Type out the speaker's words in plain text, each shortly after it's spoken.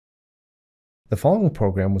The following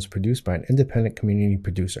program was produced by an independent community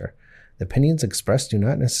producer. The opinions expressed do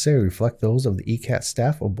not necessarily reflect those of the ECAT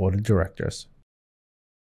staff or board of directors.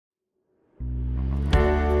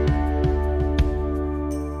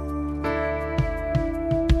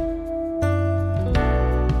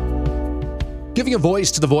 Giving a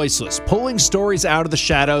voice to the voiceless, pulling stories out of the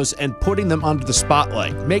shadows and putting them under the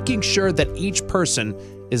spotlight, making sure that each person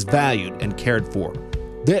is valued and cared for.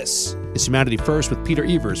 This is Humanity First with Peter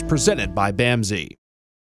Evers, presented by BAMSI.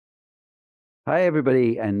 Hi,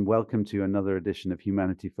 everybody, and welcome to another edition of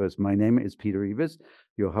Humanity First. My name is Peter Evers,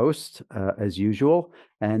 your host, as usual.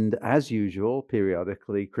 And as usual,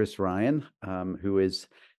 periodically, Chris Ryan, who is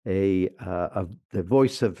the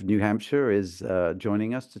voice of New Hampshire, is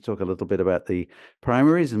joining us to talk a little bit about the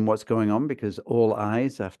primaries and what's going on, because all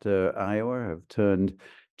eyes after Iowa have turned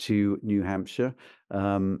to New Hampshire.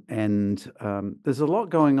 There's a lot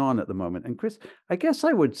going on at the moment. And Chris, I guess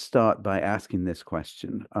I would start by asking this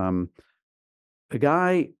question. A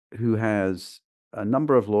guy who has a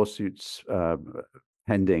number of lawsuits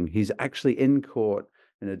pending, he's actually in court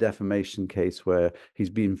in a defamation case where he's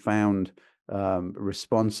been found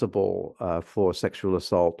responsible for sexual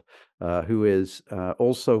assault, who is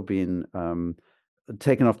also been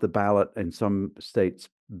taken off the ballot in some states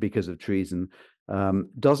because of treason,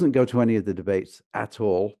 doesn't go to any of the debates at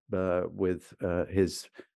all with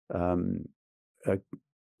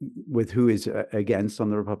who is against on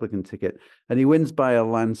the Republican ticket, and he wins by a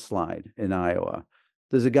landslide in Iowa.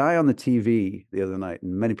 There's a guy on the TV the other night,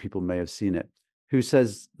 and many people may have seen it, who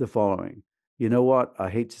says the following: you know what, I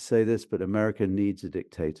hate to say this, but America needs a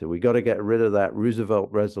dictator. We got to get rid of that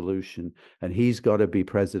Roosevelt resolution, and he's got to be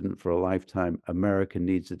president for a lifetime. America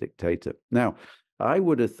needs a dictator. Now, I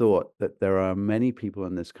would have thought that there are many people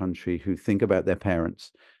in this country who think about their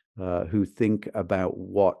parents, who think about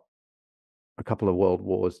what a couple of world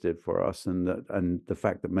wars did for us, and the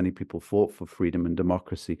fact that many people fought for freedom and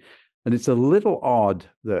democracy. And it's a little odd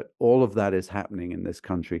that all of that is happening in this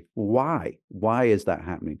country. Why? Why is that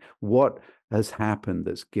happening? What has happened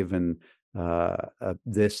that's given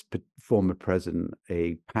this former president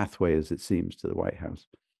a pathway, as it seems, to the White House?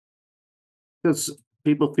 Because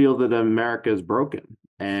people feel that America is broken,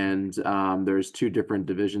 and there's two different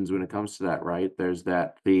divisions when it comes to that, right? There's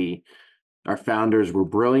that our founders were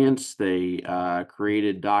brilliant. They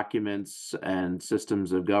created documents and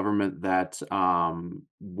systems of government that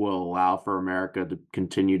will allow for America to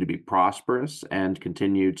continue to be prosperous and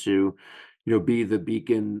continue to, be the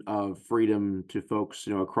beacon of freedom to folks,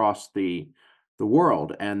 across the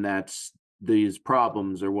world. And that's these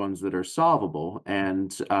problems are ones that are solvable.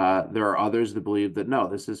 And there are others that believe that no,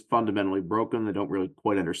 this is fundamentally broken. They don't really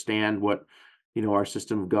quite understand what our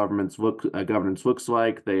system of governance looks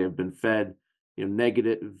like. They have been fed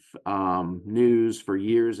negative news for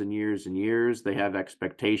years and years and years. They have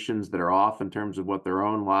expectations that are off in terms of what their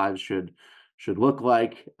own lives should look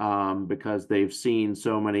like, because they've seen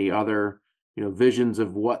so many other visions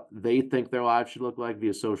of what they think their lives should look like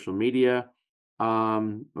via social media.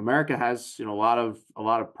 America has a lot of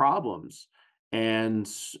problems, and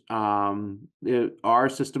our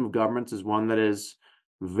system of governance is one that is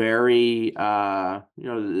very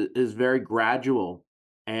is very gradual,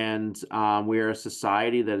 and we are a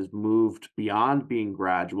society that has moved beyond being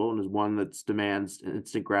gradual and is one that demands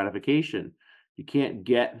instant gratification. You can't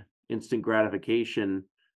get instant gratification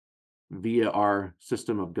via our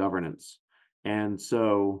system of governance, and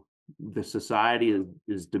so the society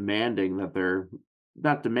is demanding that they're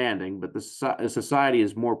not demanding, but the society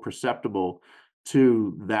is more perceptible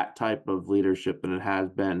to that type of leadership than it has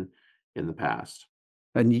been in the past.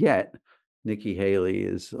 And yet, Nikki Haley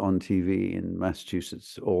is on TV in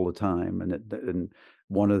Massachusetts all the time, and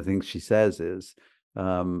one of the things she says is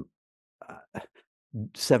 72%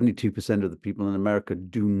 of the people in America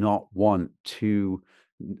do not want two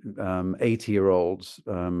 80-year-olds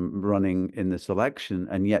running in this election,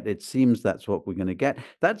 and yet it seems that's what we're going to get.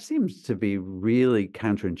 That seems to be really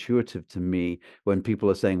counterintuitive to me when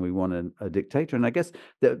people are saying we want a dictator. And I guess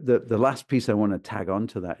the last piece I want to tag on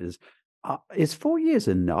to that is 4 years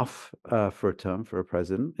enough for a term for a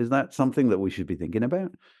president? Is that something that we should be thinking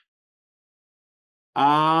about?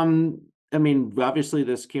 I mean, obviously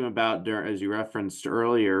this came about during, as you referenced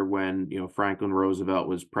earlier, when, Franklin Roosevelt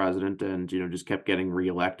was president and, just kept getting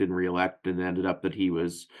reelected and ended up that he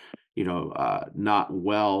was, not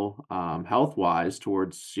well health-wise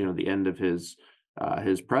towards, the end of his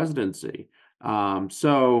presidency.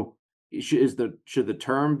 So should the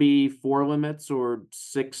term be 4 limits or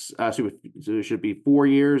 6? So it should be 4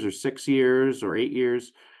 years or 6 years or 8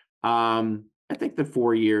 years. I think the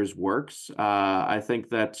 4 years works. I think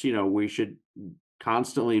that we should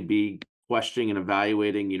constantly be questioning and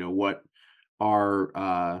evaluating, what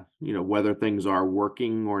are, whether things are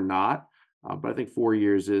working or not. But I think 4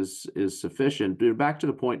 years is sufficient. But back to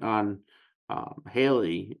the point on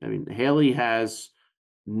Haley. I mean, Haley has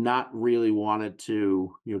not really wanted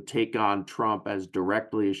to, take on Trump as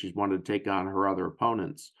directly as she's wanted to take on her other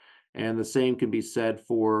opponents. And the same can be said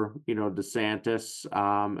for, DeSantis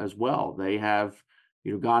as well. They have,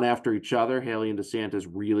 gone after each other, Haley and DeSantis,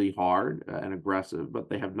 really hard and aggressive, but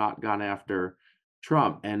they have not gone after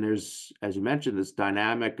Trump. And there's, as you mentioned, this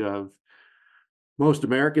dynamic of most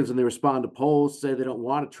Americans, when they respond to polls, say they don't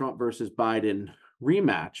want a Trump versus Biden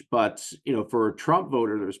rematch. But, for a Trump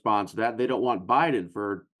voter that responds to that, they don't want Biden.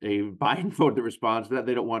 For a Biden voter that responds to that,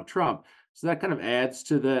 they don't want Trump. So that kind of adds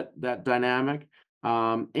to that dynamic.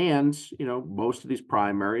 And, most of these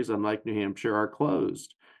primaries, unlike New Hampshire, are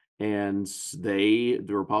closed. And the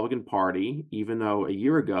Republican Party, even though a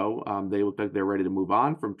year ago they looked like they're ready to move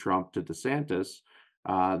on from Trump to DeSantis,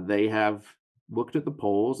 they have looked at the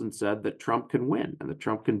polls and said that Trump can win and that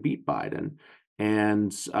Trump can beat Biden.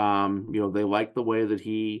 And, they like the way that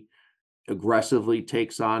he aggressively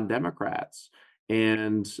takes on Democrats.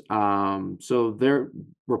 And so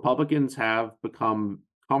Republicans have become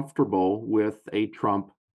comfortable with a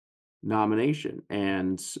Trump nomination.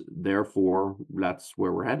 And therefore, that's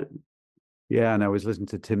where we're headed. Yeah, and I was listening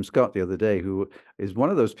to Tim Scott the other day, who is one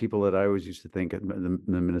of those people that I always used to think, the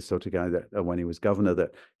Minnesota guy, that when he was governor,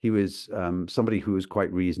 that he was somebody who was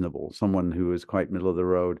quite reasonable, someone who was quite middle of the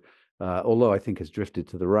road, although I think has drifted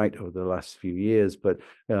to the right over the last few years. But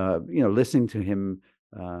listening to him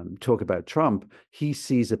talk about Trump, he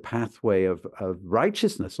sees a pathway of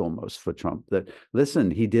righteousness almost for Trump. That,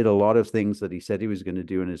 listen, he did a lot of things that he said he was going to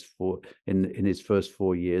do in his first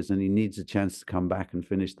 4 years, and he needs a chance to come back and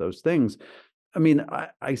finish those things. I mean,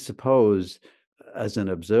 I suppose as an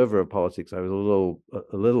observer of politics, I was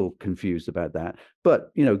a little confused about that.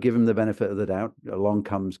 But give him the benefit of the doubt. Along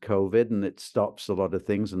comes COVID, and it stops a lot of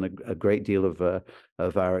things, and a great deal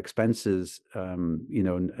of our expenses,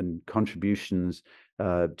 and contributions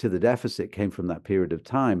to the deficit came from that period of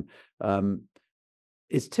time.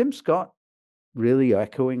 Is Tim Scott really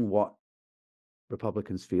echoing what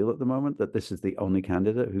Republicans feel at the moment, that this is the only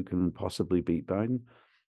candidate who can possibly beat Biden?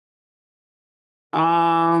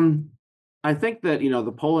 I think that,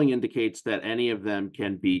 the polling indicates that any of them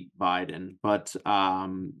can beat Biden, but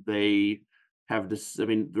they have this. I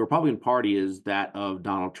mean, the Republican Party is that of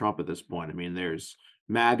Donald Trump at this point. I mean, there's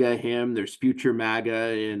MAGA him, there's future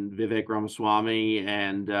MAGA in Vivek Ramaswamy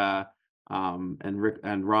and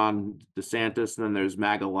Ron DeSantis, and then there's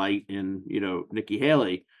MAGA light in Nikki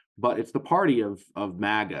Haley. But it's the party of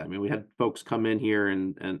MAGA. I mean, we had folks come in here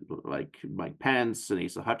and like Mike Pence and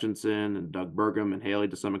Asa Hutchinson and Doug Burgum and Haley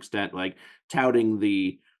to some extent, like touting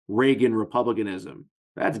the Reagan Republicanism.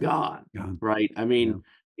 That's gone, right? I mean,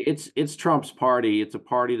 it's Trump's party. It's a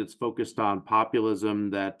party that's focused on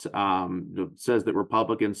populism, that says that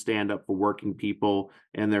Republicans stand up for working people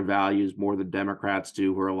and their values more than Democrats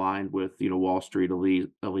do, who are aligned with Wall Street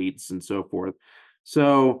elites and so forth.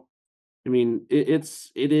 So, I mean, he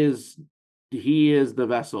is the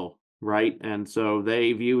vessel, right? And so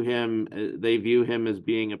they view him as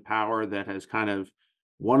being a power that has kind of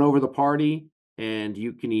won over the party, and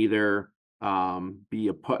you can either be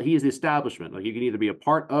a part. He is the establishment. Like, you can either be a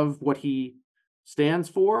part of what he stands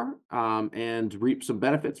for and reap some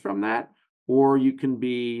benefits from that, or you can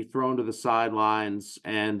be thrown to the sidelines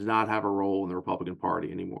and not have a role in the Republican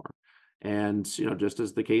Party anymore. And, just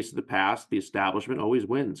as the case of the past, the establishment always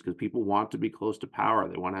wins because people want to be close to power.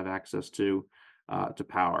 They want to have access to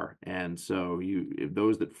power. And so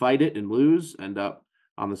those that fight it and lose end up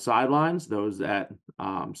on the sidelines. Those that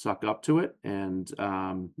suck up to it and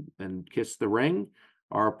kiss the ring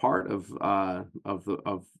are a part of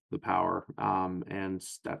the power. And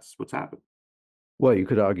that's what's happened. Well, you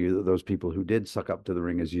could argue that those people who did suck up to the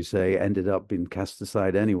ring, as you say, ended up being cast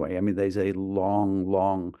aside anyway. I mean, there's a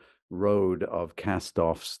long road of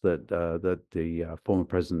cast-offs that the former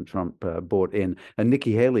President Trump brought in, and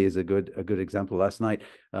Nikki Haley is a good example. Last night,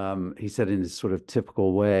 he said in his sort of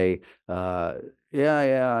typical way,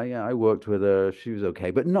 "Yeah, I worked with her. She was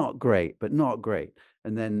okay, but not great.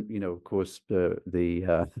 And then, of course,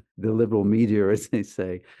 the liberal media, as they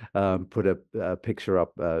say, put a picture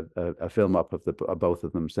up, a film up of both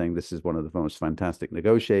of them, saying this is one of the most fantastic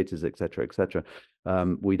negotiators, et cetera, et cetera.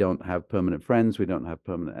 We don't have permanent friends, we don't have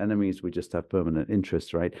permanent enemies, we just have permanent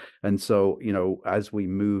interests, right? And so, as we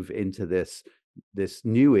move into this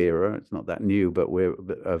new era, it's not that new, but we're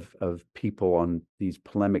of people on these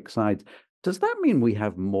polemic sides. Does that mean we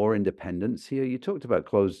have more independence here? You talked about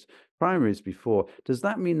closed primaries before. Does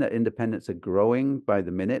that mean that independents are growing by the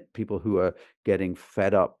minute? People who are getting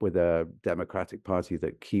fed up with a Democratic Party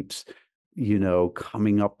that keeps,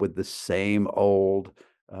 coming up with the same old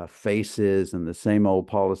faces and the same old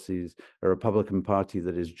policies, a Republican Party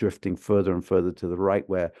that is drifting further and further to the right,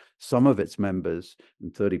 where some of its members,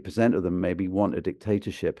 and 30% of them maybe, want a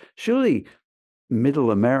dictatorship. Surely middle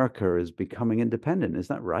America is becoming independent. Is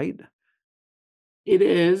that right? It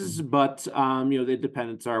is, but the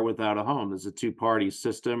independents are without a home. There's a two-party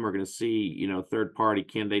system. We're going to see, third-party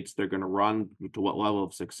candidates they're going to run to what level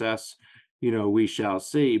of success, we shall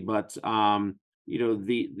see. But the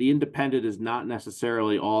independent is not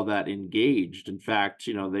necessarily all that engaged. In fact,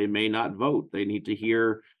 they may not vote. They need to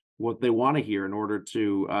hear what they want to hear in order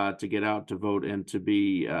to get out to vote and to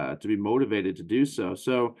be motivated to do so.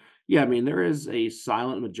 So yeah, I mean, there is a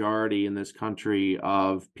silent majority in this country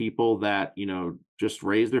of people that, just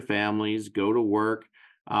raise their families, go to work,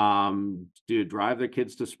 drive their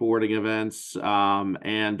kids to sporting events,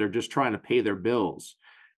 and they're just trying to pay their bills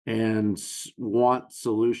and want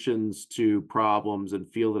solutions to problems and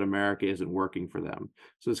feel that America isn't working for them.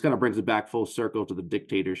 So this kind of brings it back full circle to the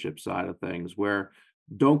dictatorship side of things, where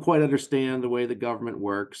don't quite understand the way the government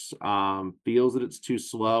works, feels that it's too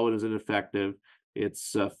slow and is ineffective.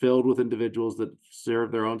 It's filled with individuals that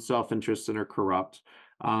serve their own self-interests and are corrupt.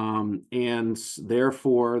 And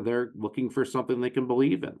therefore, they're looking for something they can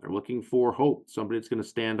believe in. They're looking for hope, somebody that's going to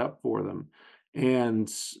stand up for them.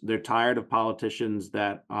 And they're tired of politicians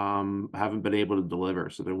that haven't been able to deliver.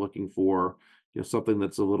 So they're looking for something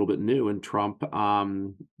that's a little bit new. And Trump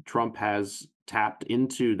has tapped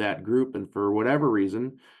into that group, and for whatever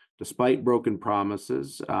reason, despite broken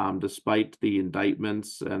promises, despite the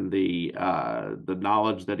indictments and the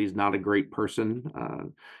knowledge that he's not a great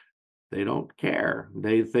person, they don't care.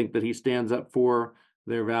 They think that he stands up for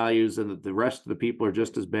their values and that the rest of the people are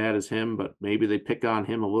just as bad as him, but maybe they pick on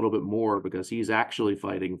him a little bit more because he's actually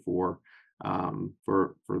fighting for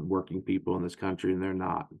working people in this country, and they're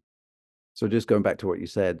not. So just going back to what you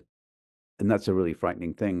said, and that's a really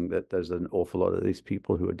frightening thing, that there's an awful lot of these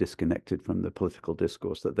people who are disconnected from the political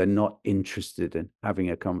discourse, that they're not interested in having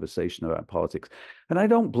a conversation about politics. And I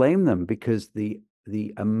don't blame them, because the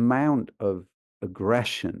amount of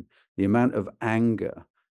aggression, the amount of anger,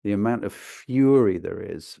 the amount of fury there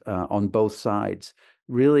is on both sides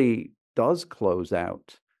really does close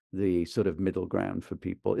out the sort of middle ground for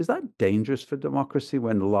people. Is that dangerous for democracy,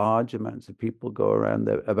 when large amounts of people go around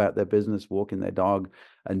about their business, walking their dog,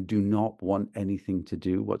 and do not want anything to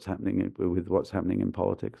do with what's happening in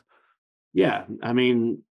politics? Yeah, I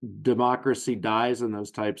mean, democracy dies in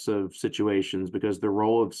those types of situations because the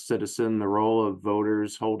role of citizen, the role of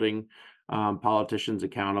voters holding politicians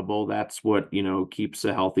accountable, that's what, keeps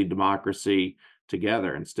a healthy democracy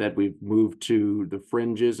together. Instead, we've moved to the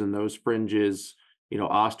fringes, and those fringes,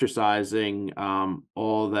 ostracizing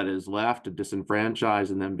all that is left, and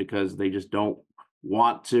disenfranchising them because they just don't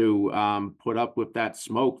want to put up with that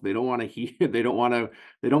smoke. They don't want to hear, they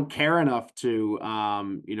don't care enough to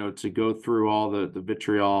to go through all the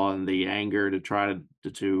vitriol and the anger to try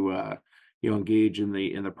to engage in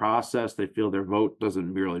the process. They feel their vote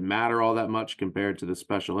doesn't really matter all that much compared to the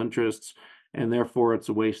special interests, and therefore it's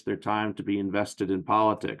a waste of their time to be invested in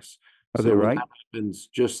politics. Are So they when right? that happens,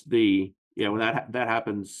 when that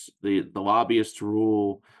happens, the lobbyists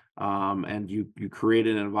rule, and you create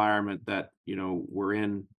an environment that we're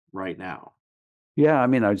in right now. Yeah, I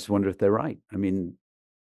mean, I just wonder if they're right. I mean,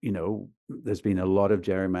 there's been a lot of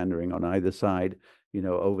gerrymandering on either side.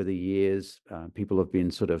 Over the years, people have been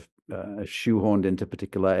sort of shoehorned into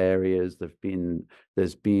particular areas.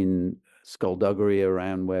 There's been skullduggery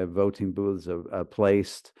around where voting booths are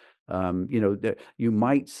placed. You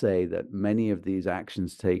might say that many of these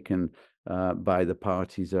actions taken by the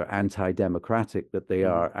parties are anti-democratic, that they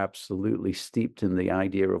are absolutely steeped in the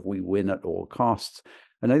idea of we win at all costs.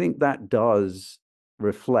 And I think that does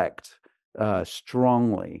reflect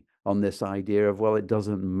strongly on this idea of, well, it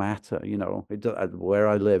doesn't matter, where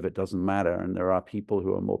I live, it doesn't matter. And there are people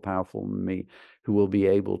who are more powerful than me who will be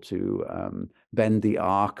able to bend the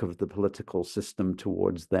arc of the political system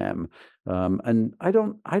towards them. And I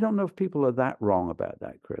don't know if people are that wrong about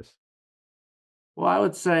that, Chris. Well, I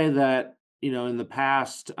would say that, in the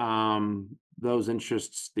past, those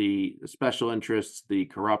interests, the special interests, the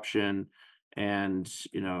corruption, and,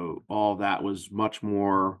 all that was much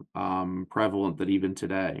more prevalent than even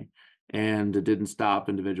today. And it didn't stop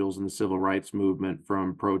individuals in the civil rights movement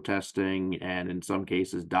from protesting and in some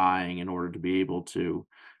cases dying in order to be able to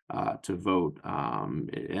vote.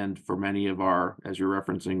 And for many of our, as you're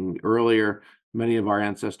referencing earlier, many of our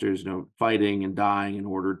ancestors, fighting and dying in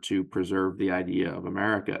order to preserve the idea of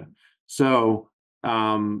America. So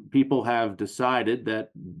people have decided that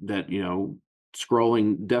death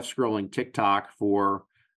scrolling TikTok for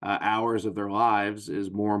hours of their lives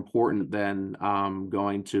is more important than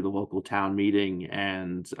going to the local town meeting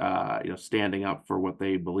and standing up for what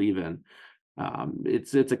they believe in.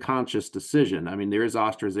 It's a conscious decision. I mean, there is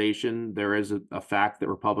ostracization. There is a fact that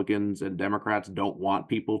Republicans and Democrats don't want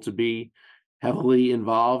people to be heavily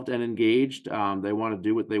involved and engaged. They want to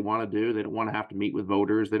do what they want to do. They don't want to have to meet with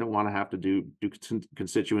voters. They don't want to have to do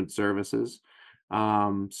constituent services.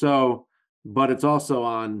 But it's also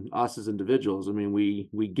on us as individuals. I mean,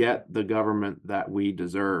 we get the government that we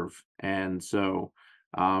deserve, and so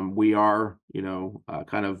we are,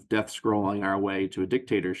 kind of death scrolling our way to a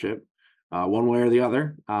dictatorship, one way or the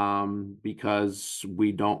other, because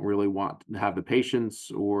we don't really want to have the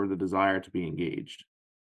patience or the desire to be engaged.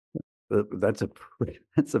 That's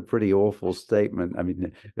a pretty awful statement. I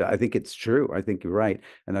mean, I think it's true. I think you're right.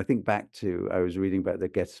 And I think back to, I was reading about the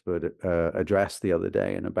Gettysburg Address the other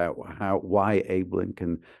day, and about why Abe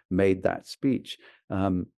Lincoln made that speech.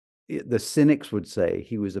 The cynics would say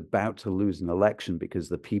he was about to lose an election because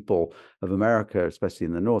the people of America, especially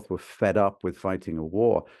in the North, were fed up with fighting a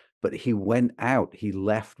war. But he went out, he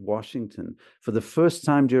left Washington for the first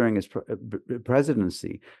time during his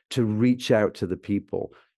presidency to reach out to the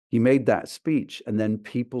people. He made that speech, and then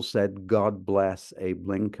people said, "God bless Abe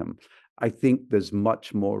Lincoln." I think there's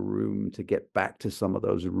much more room to get back to some of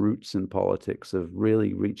those roots in politics of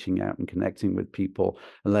really reaching out and connecting with people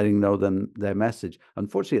and letting know them their message.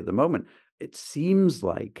 Unfortunately, at the moment, it seems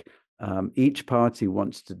like each party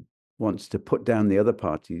wants to put down the other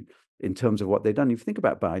party in terms of what they've done. If you think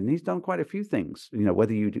about Biden, he's done quite a few things,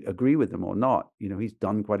 whether you agree with them or not, he's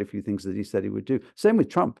done quite a few things that he said he would do. Same with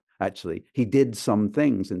Trump, actually. He did some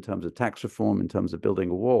things in terms of tax reform, in terms of building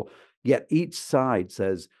a wall, yet each side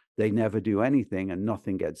says they never do anything and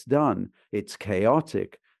nothing gets done. It's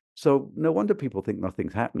chaotic. So no wonder people think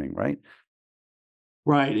nothing's happening, right?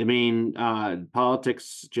 Right. I mean,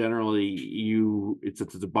 politics generally, it's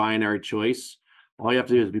a binary choice. All you have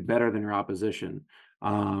to do is be better than your opposition.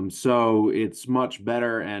 So it's much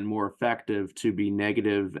better and more effective to be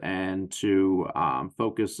negative and to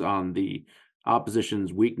focus on the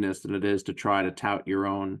opposition's weakness than it is to try to tout your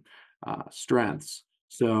own strengths.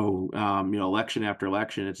 So, election after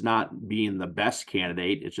election, it's not being the best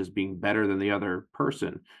candidate, it's just being better than the other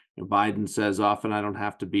person. Biden says often, I don't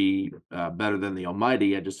have to be better than the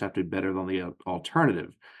almighty, I just have to be better than the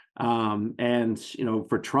alternative. And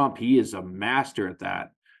for Trump, he is a master at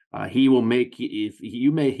that. He will make, he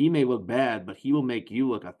may look bad, but he will make you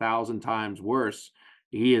look 1,000 times worse.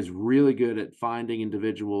 He is really good at finding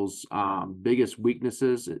individuals' biggest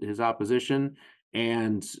weaknesses, his opposition,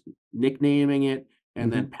 and nicknaming it,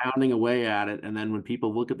 and then pounding away at it. And then when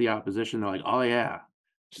people look at the opposition, they're like, "Oh yeah,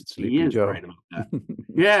 he is right about that."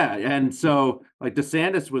 Yeah, and so like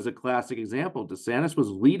DeSantis was a classic example. DeSantis was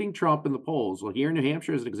leading Trump in the polls. Well, here in New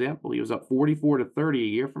Hampshire, as an example, he was up 44-30 a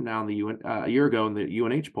year from now in the a year ago in the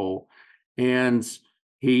UNH poll, and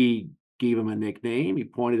he gave him a nickname. He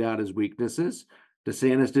pointed out his weaknesses.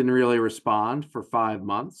 DeSantis didn't really respond for 5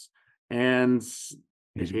 months, and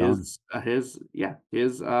his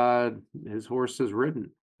horse has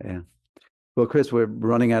ridden. Yeah. Well, Chris, we're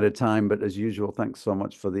running out of time, but as usual, thanks so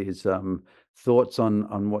much for these thoughts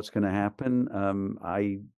on what's going to happen.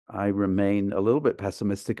 I remain a little bit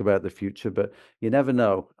pessimistic about the future, but you never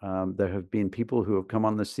know. There have been people who have come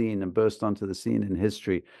on the scene and burst onto the scene in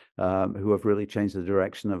history who have really changed the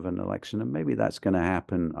direction of an election, and maybe that's going to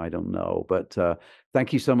happen. I don't know, but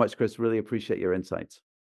thank you so much, Chris. Really appreciate your insights.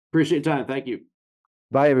 Appreciate your time. Thank you.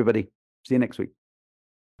 Bye, everybody. See you next week.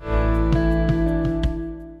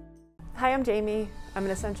 Hi, I'm Jamie. I'm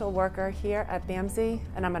an essential worker here at BAMSI,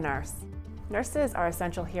 and I'm a nurse. Nurses are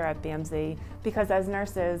essential here at BAMSI because as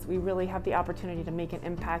nurses, we really have the opportunity to make an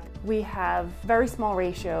impact. We have very small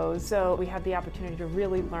ratios, so we have the opportunity to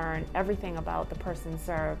really learn everything about the person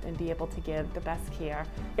served and be able to give the best care.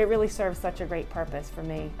 It really serves such a great purpose for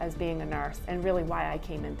me as being a nurse, and really why I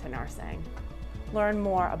came into nursing. Learn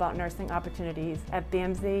more about nursing opportunities at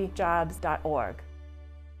bamsijobs.org.